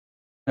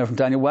Now from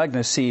Daniel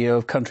Wagner, CEO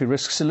of Country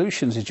Risk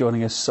Solutions, is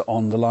joining us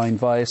on the line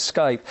via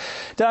Skype.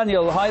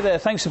 Daniel, hi there.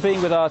 Thanks for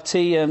being with RT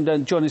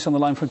and joining us on the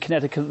line from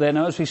Connecticut there.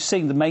 Now, as we've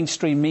seen, the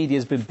mainstream media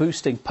has been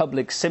boosting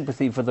public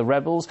sympathy for the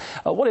rebels.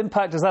 What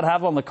impact does that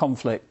have on the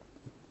conflict?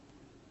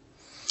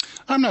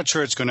 I'm not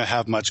sure it's going to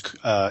have much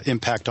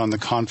impact on the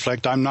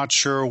conflict. I'm not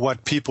sure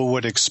what people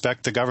would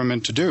expect the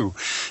government to do.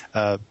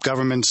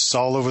 Governments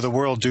all over the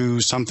world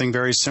do something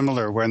very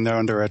similar when they're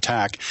under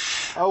attack.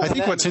 I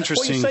think what's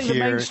interesting here... What you're saying,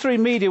 the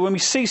mainstream media, when we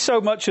see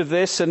so much of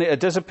this, and it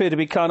does appear to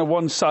be kind of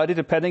one-sided,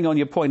 depending on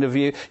your point of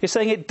view, you're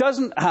saying it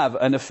doesn't have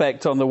an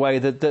effect on the way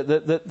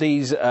that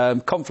these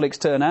conflicts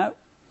turn out?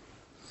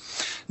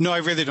 No, I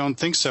really don't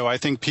think so. I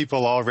think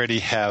people already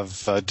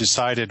have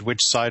decided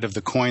which side of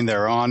the coin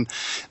they're on.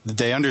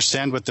 They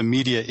understand what the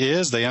media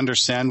is. They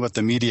understand what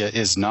the media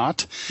is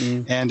not.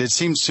 And it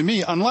seems to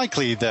me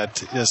unlikely that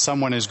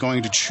someone is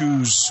going to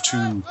choose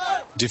to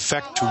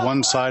defect to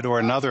one side or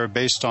another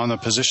based on the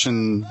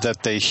position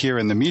that they hear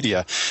in the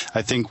media.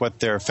 I think what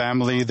their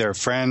family, their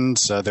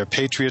friends, their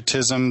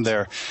patriotism,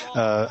 their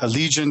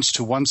allegiance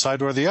to one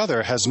side or the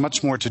other has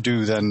much more to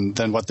do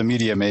than what the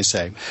media may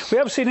say. We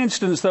have seen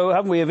incidents, though,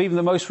 haven't we, of even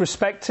the most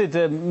respected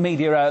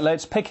media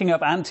outlets picking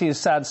up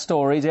anti-Assad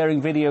stories,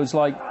 airing videos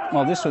like,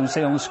 well, this one we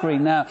see on the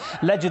screen now,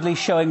 allegedly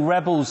showing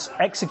rebels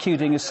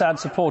executing Assad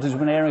supporters. We've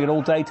been airing it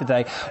all day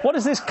today. What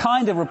does this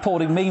kind of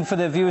reporting mean for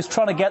their viewers,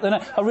 trying to get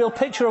them a real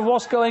picture of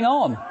what's going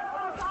on?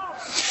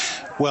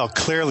 Well,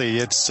 clearly,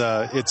 it's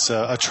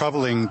a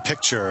troubling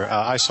picture.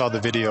 I saw the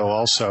video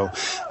also.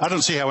 I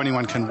don't see how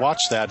anyone can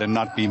watch that and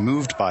not be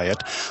moved by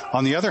it.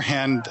 On the other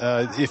hand,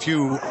 if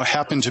you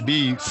happen to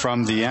be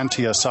from the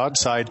anti-Assad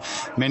side,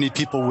 many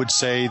people would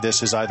say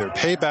this is either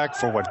payback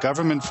for what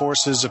government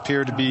forces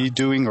appear to be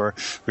doing or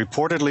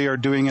reportedly are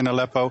doing in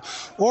Aleppo,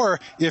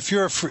 or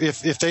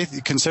if they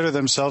consider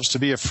themselves to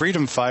be a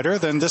freedom fighter,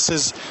 then this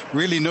is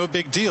really no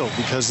big deal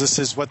because this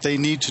is what they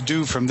need to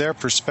do from their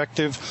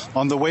perspective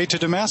on the way to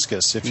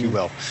Damascus, if you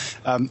will.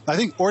 I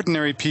think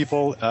ordinary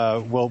people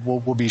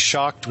will be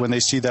shocked when they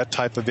see that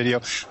type of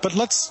video. But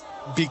let's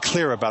be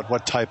clear about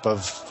what type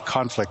of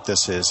conflict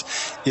this is.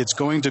 It's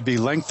going to be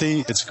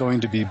lengthy. It's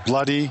going to be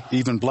bloody,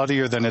 even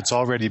bloodier than it's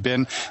already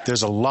been.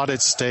 There's a lot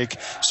at stake.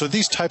 So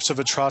these types of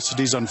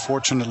atrocities,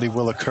 unfortunately,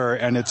 will occur,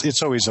 and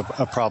it's always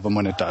a problem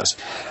when it does.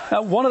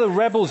 Now, one of the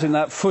rebels in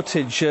that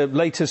footage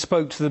later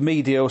spoke to the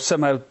media, or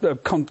somehow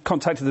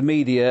contacted the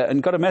media,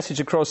 and got a message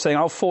across saying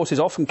our forces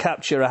often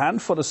capture a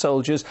handful of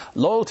soldiers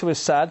loyal to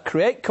Assad,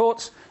 create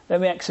courts,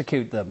 then we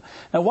execute them.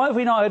 Now, why have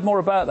we not heard more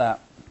about that?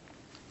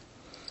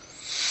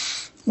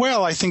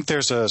 Well, I think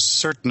there's a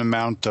certain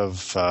amount of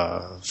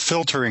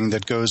filtering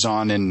that goes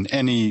on in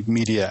any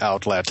media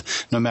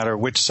outlet, no matter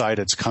which side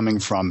it's coming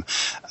from.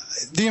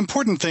 The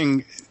important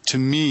thing to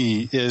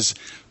me is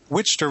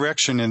which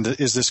direction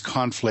is this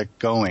conflict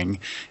going?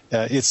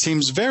 It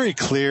seems very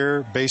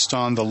clear based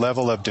on the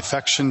level of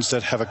defections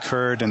that have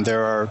occurred, and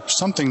there are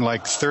something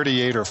like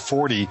 38 or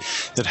 40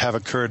 that have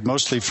occurred,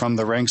 mostly from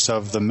the ranks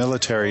of the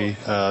military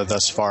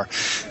thus far,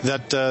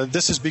 that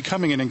this is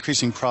becoming an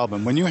increasing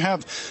problem. When you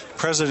have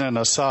President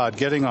Assad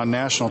getting on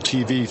national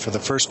TV for the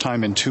first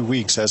time in 2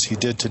 weeks, as he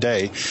did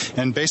today,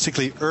 and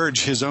basically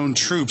urge his own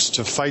troops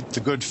to fight the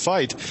good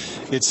fight,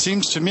 it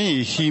seems to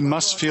me he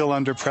must feel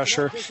under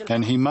pressure,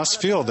 and he must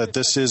feel that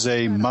this is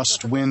a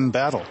must-win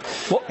battle.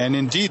 And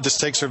indeed, the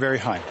stakes are very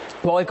high.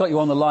 Well, I've got you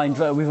on the line.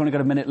 We've only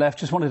got a minute left.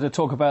 Just wanted to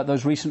talk about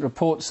those recent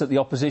reports that the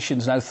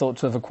opposition's now thought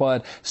to have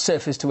acquired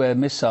surface-to-air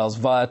missiles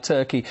via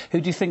Turkey.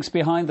 Who do you think's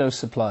behind those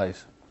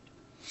supplies?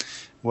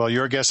 Well,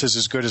 your guess is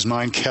as good as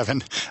mine,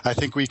 Kevin. I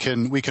think we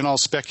can all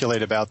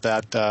speculate about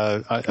that.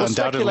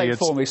 Undoubtedly, speculate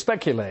for me.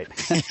 Speculate.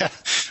 Yeah.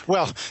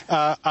 Well,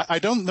 I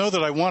don't know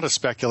that I want to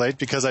speculate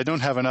because I don't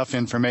have enough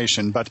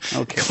information. But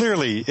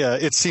clearly,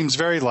 it seems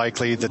very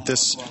likely that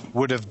this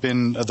would have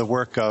been the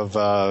work of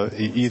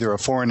either a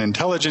foreign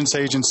intelligence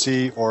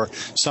agency or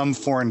some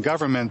foreign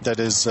government that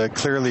is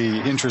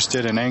clearly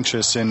interested and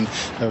anxious in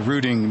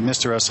rooting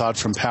Mr. Assad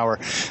from power.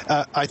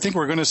 I think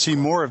we're going to see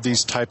more of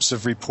these types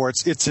of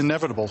reports. It's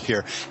inevitable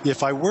here.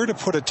 If I were to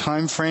put a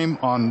time frame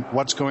on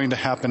what's going to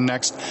happen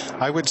next,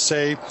 I would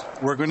say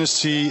we're going to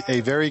see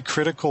a very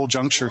critical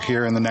juncture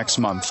here in the next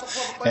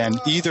month. And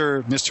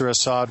either Mr.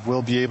 Assad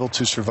will be able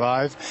to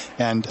survive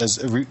and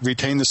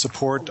retain the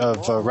support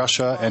of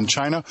Russia and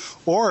China,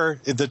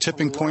 or the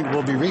tipping point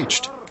will be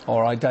reached.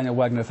 All right, Daniel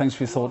Wagner, thanks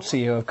for your thoughts,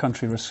 CEO of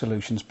Country Risk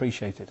Solutions.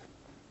 Appreciate it.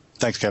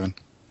 Thanks, Kevin.